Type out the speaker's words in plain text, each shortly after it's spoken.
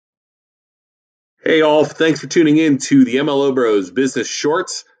Hey, all. Thanks for tuning in to the MLO Bros Business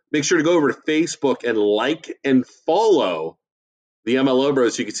Shorts. Make sure to go over to Facebook and like and follow the MLO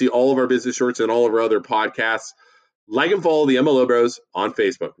Bros so you can see all of our business shorts and all of our other podcasts. Like and follow the MLO Bros on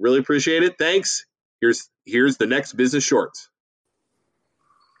Facebook. Really appreciate it. Thanks. Here's the next business shorts.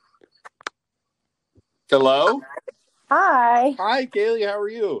 Hello? Hi. Hi, Kaley. How are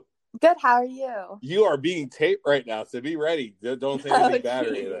you? Good. How are you? You are being taped right now, so be ready. Don't say anything bad or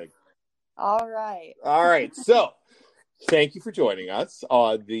anything. All right. All right. So, thank you for joining us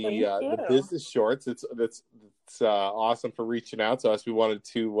on the business shorts. It's awesome for reaching out to us. We wanted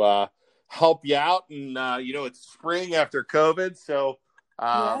to help you out, and it's spring after COVID, so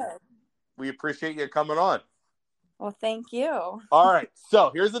we appreciate you coming on. Well, thank you. All right. So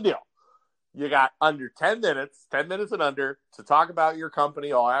here's the deal. You got under 10 minutes and under, to talk about your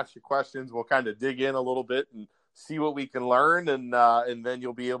company. I'll ask you questions. We'll kind of dig in a little bit and see what we can learn, and then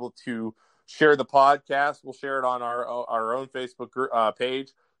you'll be able to share the podcast. We'll share it on our own Facebook group,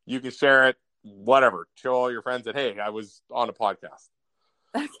 page. You can share it, whatever. Show all your friends that, hey, I was on a podcast.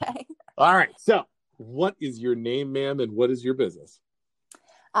 Okay. All right. So what is your name, ma'am, and what is your business?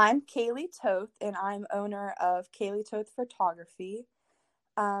 I'm Kaley Toth, and I'm owner of Kaley Toth Photography.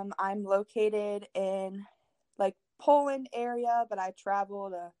 I'm located in Poland area, but I travel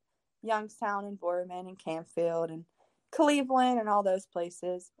to Youngstown and Borman and Campfield and Cleveland and all those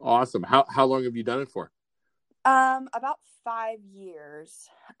places. Awesome. How long have you done it for? About 5 years.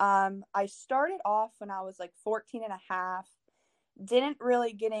 I started off when I was 14 and a half. Didn't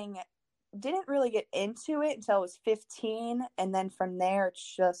really get into it until I was 15, and then from there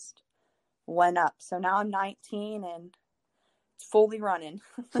it's just went up. So now I'm 19 and it's fully running.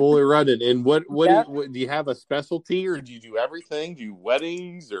 Fully running. And what Yep. do you have a specialty, or do you do everything? Do you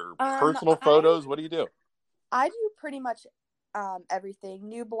weddings or personal photos? What do you do? I do pretty much everything: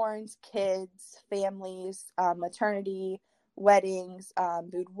 newborns, kids, families, maternity, weddings,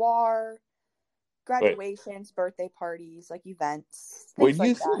 boudoir, graduations, birthday parties, events.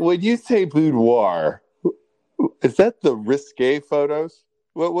 When you say boudoir, is that the risque photos?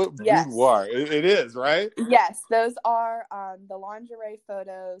 What Yes. Boudoir? It is, right? Yes, those are the lingerie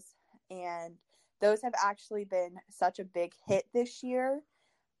photos, and those have actually been such a big hit this year.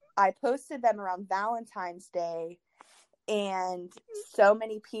 I posted them around Valentine's Day, and so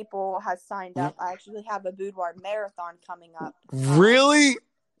many people have signed up. I actually have a boudoir marathon coming up. Really?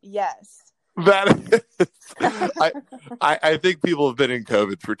 Yes. That is, I think people have been in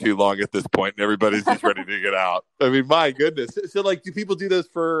COVID for too long at this point, and everybody's just ready to get out. I mean, my goodness. So, do people do this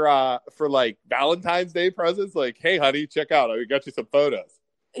for Valentine's Day presents? Hey, honey, check out. I got you some photos.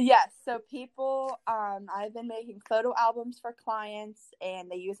 Yes. So people, I've been making photo albums for clients,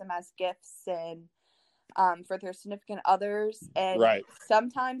 and they use them as gifts and for their significant others. And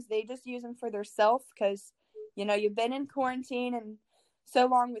sometimes they just use them for themselves because, you've been in quarantine and so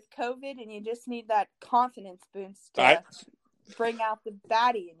long with COVID, and you just need that confidence boost to bring out the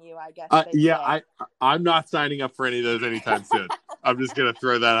baddie in you, I guess. I'm not signing up for any of those anytime soon. I'm just going to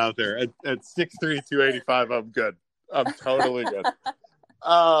throw that out there. At 6'3", 285, I'm good. I'm totally good.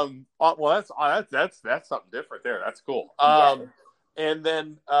 Well, that's something different there. That's cool. And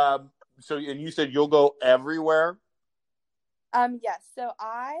then, and you said you'll go everywhere? Yes. So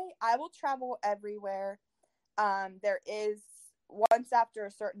I will travel everywhere. There is, once after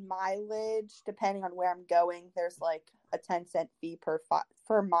a certain mileage, depending on where I'm going, there's a 10-cent fee per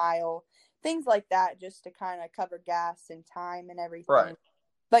mile, things like that, just to kind of cover gas and time and everything. Right.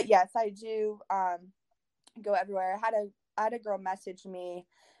 But yes, I do go everywhere. I had a girl message me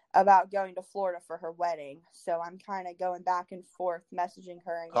about going to Florida for her wedding, so I'm kind of going back and forth messaging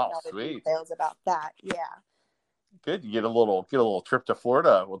her and getting all the details about that. Yeah. Good. You get a little trip to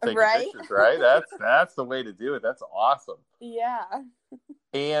Florida. We'll take pictures, right? That's the way to do it. That's awesome. Yeah.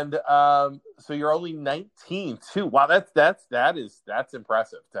 And so you're only 19 too. Wow, that's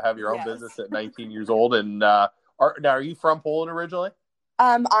impressive to have your own business at 19 years old. And are you from Poland originally?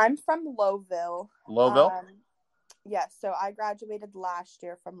 I'm from Lowville. Lowville? Yes. So I graduated last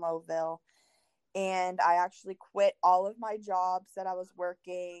year from Lowville. And I actually quit all of my jobs that I was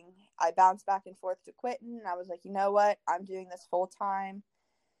working. I bounced back and forth to quitting. And I was like, you know what? I'm doing this full time.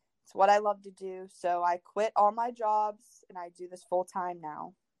 It's what I love to do. So I quit all my jobs and I do this full time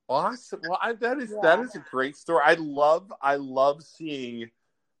now. Awesome. Well, that is a great story. I love seeing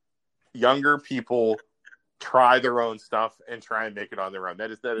younger people try their own stuff and try and make it on their own. That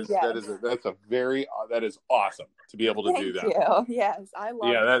is awesome to be able to do that. Thank you. Yes, I love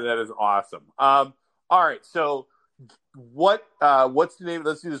it. Yeah, that is awesome. All right. So what's the name?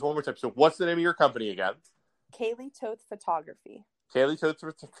 Let's do this one more time. So what's the name of your company again? Kaley Toth Photography. Kaley Toth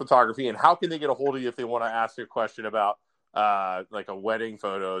Photography. And how can they get a hold of you if they want to ask you a question about like a wedding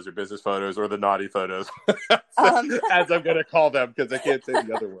photos or business photos or the naughty photos, as I'm going to call them because I can't say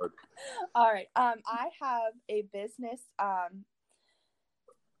the other word. All right. I have a business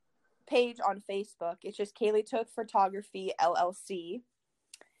page on Facebook. It's just Kaley Toth Photography LLC.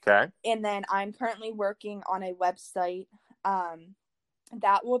 Okay. And then I'm currently working on a website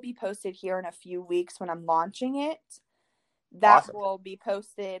that will be posted here in a few weeks when I'm launching it. That Awesome. will be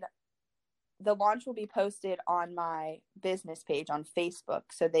posted. The launch will be posted on my business page on Facebook,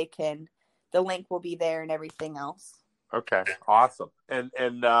 so the link will be there and everything else. Okay, awesome. And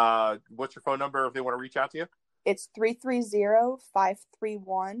what's your phone number if they want to reach out to you? It's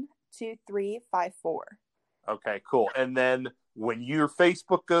 330-531-2354. Okay, cool. And then when your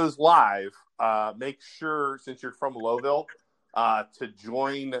Facebook goes live, make sure, since you're from Lowville, to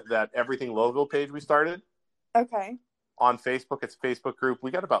join that Everything Lowville page we started. Okay. On Facebook. It's a Facebook group.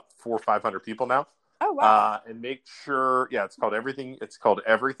 We got about 400 or 500 people now. Oh, wow. And make sure, it's called Everything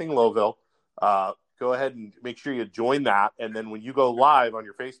Lowville. Go ahead and make sure you join that. And then when you go live on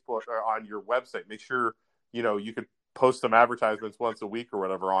your Facebook or on your website, make sure, you could post some advertisements once a week or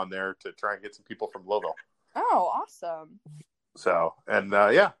whatever on there to try and get some people from Lowville. Oh, awesome. So, and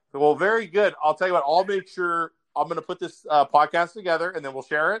well, very good. I'll tell you what, I'll make sure I'm going to put this podcast together and then we'll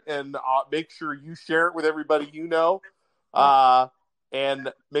share it, and I'll make sure you share it with everybody you know.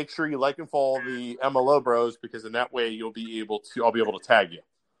 And make sure you like and follow the MLO Bros, because in that way I'll be able to tag you.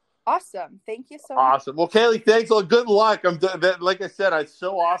 Awesome. Thank you so much. Awesome. Well, Kaley, thanks. Good luck. Like I said, it's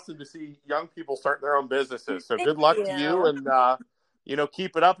so awesome to see young people starting their own businesses. So good luck to you, and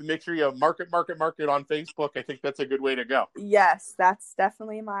keep it up, and make sure you market on Facebook. I think that's a good way to go. Yes, that's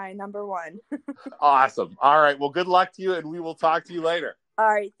definitely my number one. Awesome. All right. Well, good luck to you, and we will talk to you later.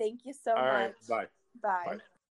 All right. Thank you so much. All right. Bye. Bye. Bye.